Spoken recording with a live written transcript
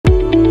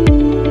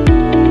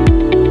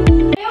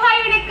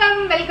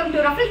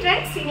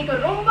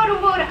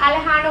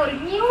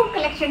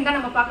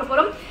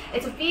collection.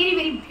 It's a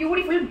very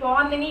beautiful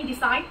Bollineni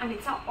design, and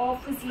it's an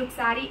office look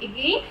saree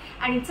again,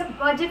 and it's a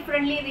budget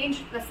friendly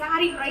range. The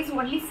saree price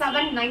only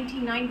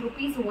 799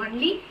 rupees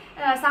only.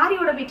 Saree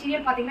oda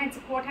material it's a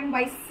cotton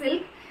by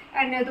silk,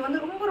 and இது வந்து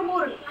ரொம்ப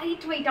ஒரு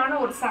light வெயிட்டான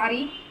ஒரு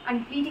saree, and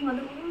pleating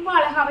வந்து ரொம்ப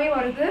அழகாவே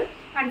வருது,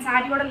 and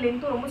saree ஓட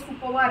length ரொம்ப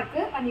சூப்பரா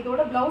இருக்கு. and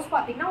இதோட blouse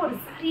பாத்தீங்கன்னா ஒரு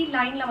zari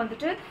லைன்ல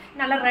வந்துட்டு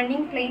நல்ல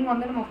running plain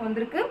வந்து நமக்கு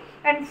வந்திருக்கு,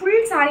 and full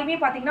saree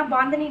பாத்தீங்கன்னா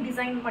பாந்தனி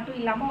டிசைன் மட்டும்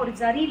இல்லாம ஒரு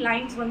zari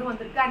lines வந்து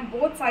வந்திருக்கு, and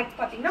both sides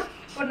பாத்தீங்கன்னா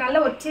ஒரு நல்ல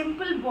ஒரு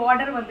temple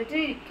border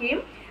வந்துட்டு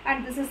came, and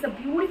this is the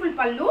beautiful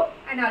pallu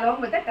and along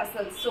with the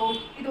tassels. so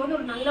இது வந்து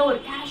ஒரு நல்ல ஒரு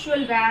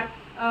casual wear,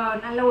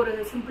 நல்ல ஒரு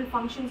சிம்பிள்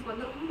ஃபங்க்ஷன்ஸ்க்கு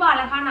வந்து ரொம்ப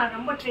அழகா நான்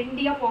ரொம்ப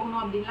ட்ரெண்டியா போகணும்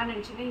அப்படின்லாம்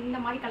நினைச்சேன். இந்த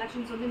மாதிரி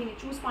கலெக்ஷன்ஸ் வந்து நீங்க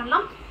சூஸ்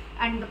பண்ணலாம்,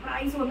 and the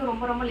price வந்து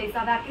ரொம்ப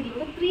லெஸ்ஸா தான் இருக்கு.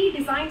 இதுல 3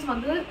 designs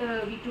வந்து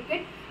we took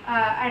it,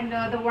 and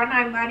the one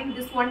I'm wearing,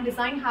 this one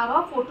design have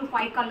a 4 to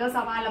 5 colors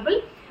available,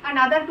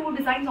 and other 2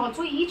 designs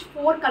also, each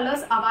 4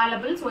 colors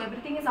available. so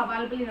everything is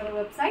available in our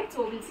website, so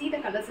we'll see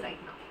the colors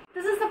right now.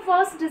 This is the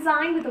first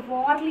design with a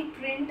warli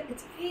print.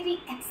 It's very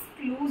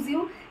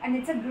exclusive, and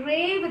it's a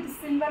grey with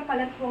silver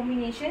color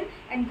combination,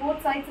 and both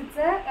sides it's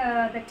a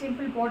the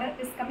temple border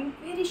is coming,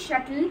 very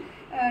shuttle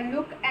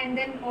look, and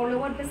then all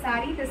over the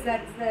saree the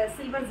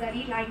silver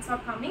zari lines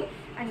are coming,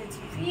 and it's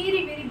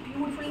very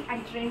beautiful and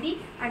trendy.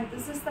 And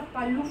this is the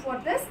pallu for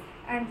this,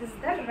 and this is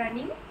the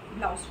running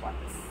blouse for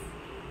this.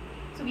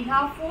 So we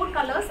have 4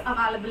 colors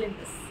available in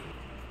this.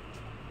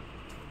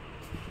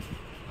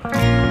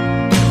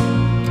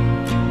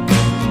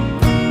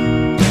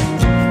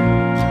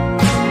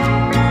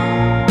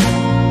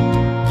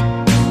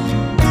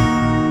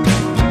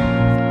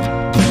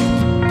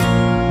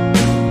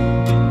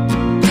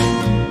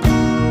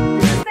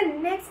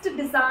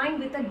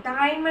 With a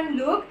diamond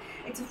look,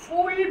 it's a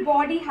full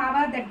body have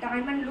that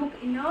diamond look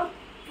in a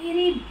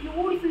very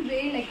beautiful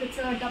way, like it's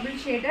a double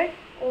shaded,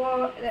 or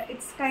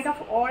it's kind of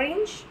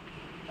orange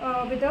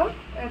with a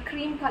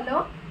cream color,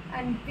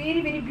 and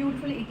very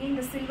beautiful. Again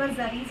the silver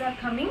zaris are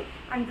coming,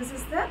 and this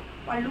is the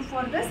pallu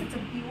for this. It's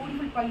a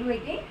beautiful pallu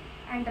again,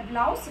 and the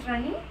blouse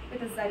running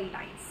with the zari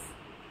lines.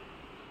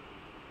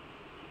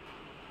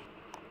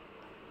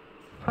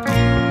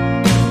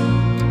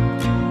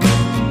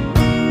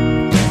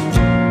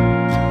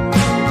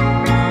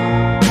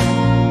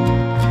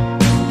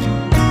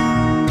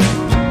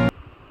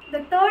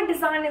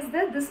 Design is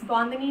this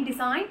bandhani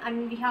design, and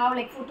we have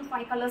like 4 to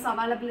 5 colors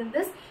available in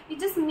this. We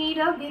just need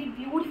a very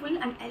beautiful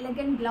and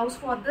elegant blouse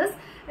for this.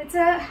 It's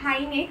a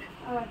high neck,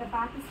 the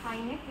back is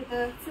high neck with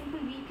a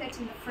simple V cut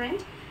in the front,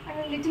 and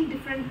a little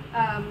different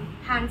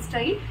hand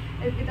style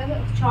with a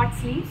short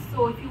sleeves.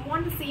 So if you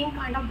want the same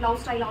kind of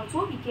blouse style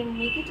also, we can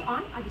make it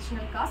on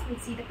additional cost.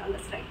 We'll see the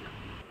colors right now.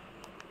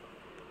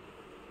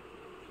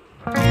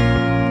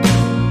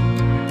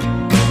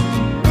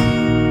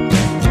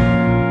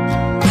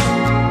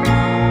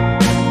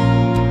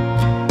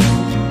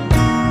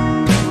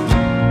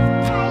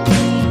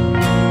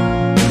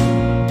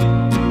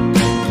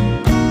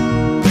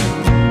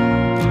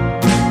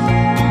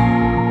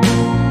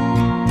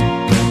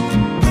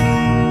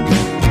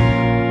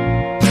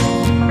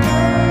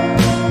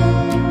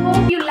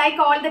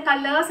 All the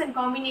colors and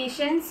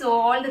combinations, so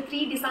all the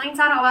 3 designs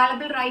are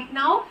available right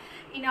now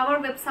in our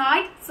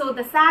website. So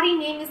the saree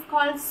name is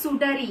called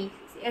Sudari,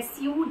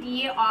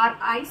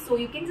 Sudari.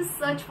 So you can just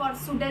search for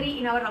Sudari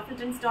in our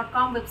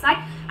RuffleTrends.com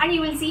website, and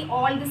you will see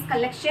all these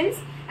collections.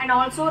 And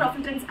also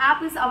RuffleTrends app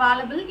is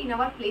available in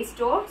our Play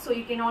Store, so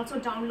you can also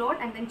download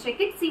and then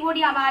check it. COD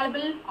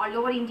available all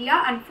over India,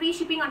 and free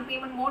shipping on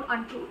payment mode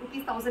on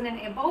 ₹1,000 and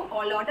above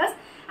all orders.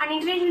 And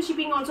international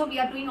shipping also we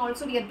are doing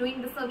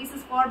the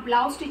services for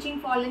blouse stitching,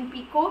 fall and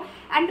pico,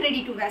 and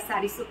ready to wear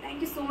sarees. So thank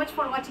you so much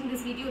for watching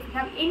this video. If you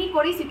have any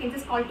queries, you can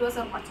just call to us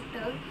or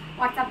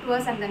WhatsApp to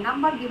us, and the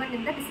number given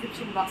in the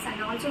description box.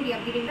 And also we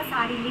are giving the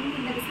saree link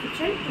in the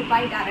description to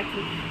buy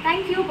directly.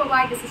 Thank you. Bye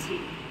bye. This is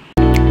Sri.